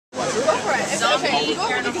for it. Zombie, Okay, go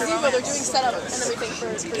over to the paranormal gazebo. They're doing romance. setup and everything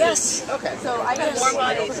for Yes. Okay. So I got More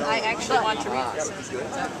bodies. I actually want to read this.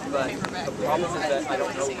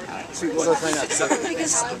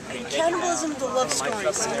 Because cannibalism, the love story,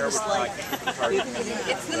 seems like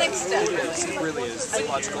It's the next step. It really is. It's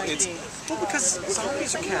logical. It's because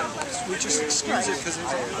zombies are cannibals. We just excuse it because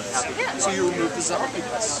it's zombies. So you remove the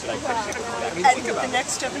zombiness. I mean, think about the it.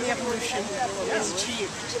 next step in the evolution is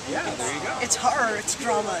achieved. Yeah, there you go. It's horror, it's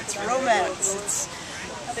drama, it's romance, it's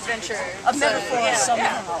Adventure. a metaphor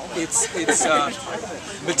somehow. It's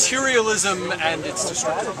materialism and its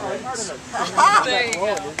destructive ways. There you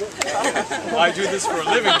go. I do this for a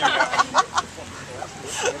living. You know.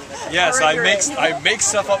 Yes, I make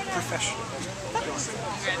stuff up professionally.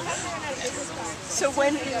 So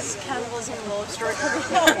when is Cannibalism the Love Story coming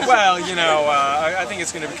out? Well, you know, I think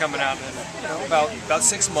it's going to be coming out in about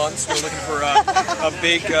 6 months. We're looking for a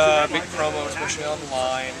big promo, especially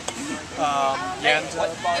online. Any sort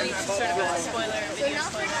of spoiler, video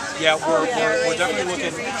spoiler. Yeah, we're definitely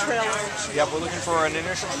looking. Yeah, we're looking for an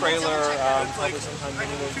initial trailer, probably sometime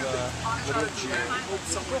middle of June,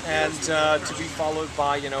 and to be followed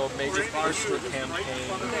by a major poster campaign.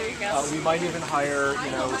 We might even hire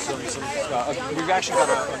some. We've actually got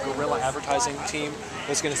a guerrilla advertising team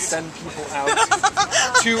that's going to send people out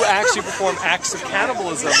to actually perform acts of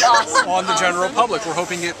cannibalism on the general public. We're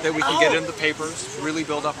hoping that we can get it in the papers, really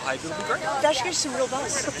build up a hype. It'll be great. That should get some real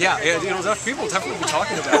buzz. Yeah, people will definitely be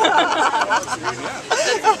talking about it.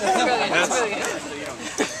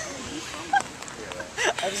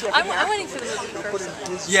 I'm waiting for the movie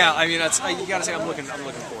first. Yeah, I mean, you gotta say I'm looking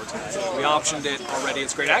forward to it. We optioned it already.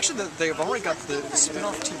 It's great. Actually, they've already got the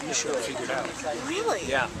spin-off TV show figured out. Really?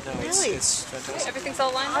 Yeah, no, Really? it's fantastic. Everything's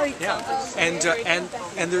all lined up. Yeah,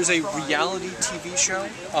 and there's a reality TV show,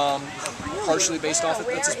 partially based off it.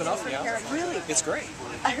 That's a spin-off. Yeah, Really? it's great.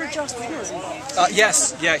 I heard Joss Whedon was involved.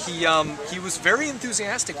 Yes, yeah, he was very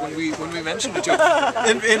enthusiastic when we mentioned it to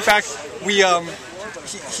him. In fact,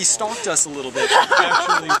 he stalked us a little bit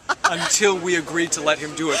actually until we agreed to let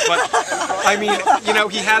him do it. But I mean,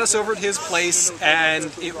 he had us over at his place, and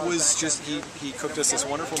it was just he cooked us this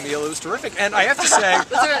wonderful meal. It was terrific, and I have to say,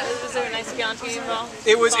 Was there a nice Chianti involved?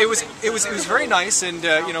 it was very nice, and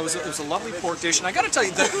it was a lovely pork dish. And I got to tell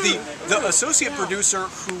you, the associate producer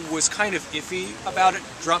who was kind of iffy about it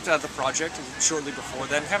dropped out of the project shortly before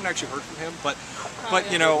then. Haven't actually heard from him, but Great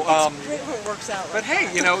when it works out. but hey,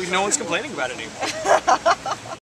 no one's complaining about it anymore.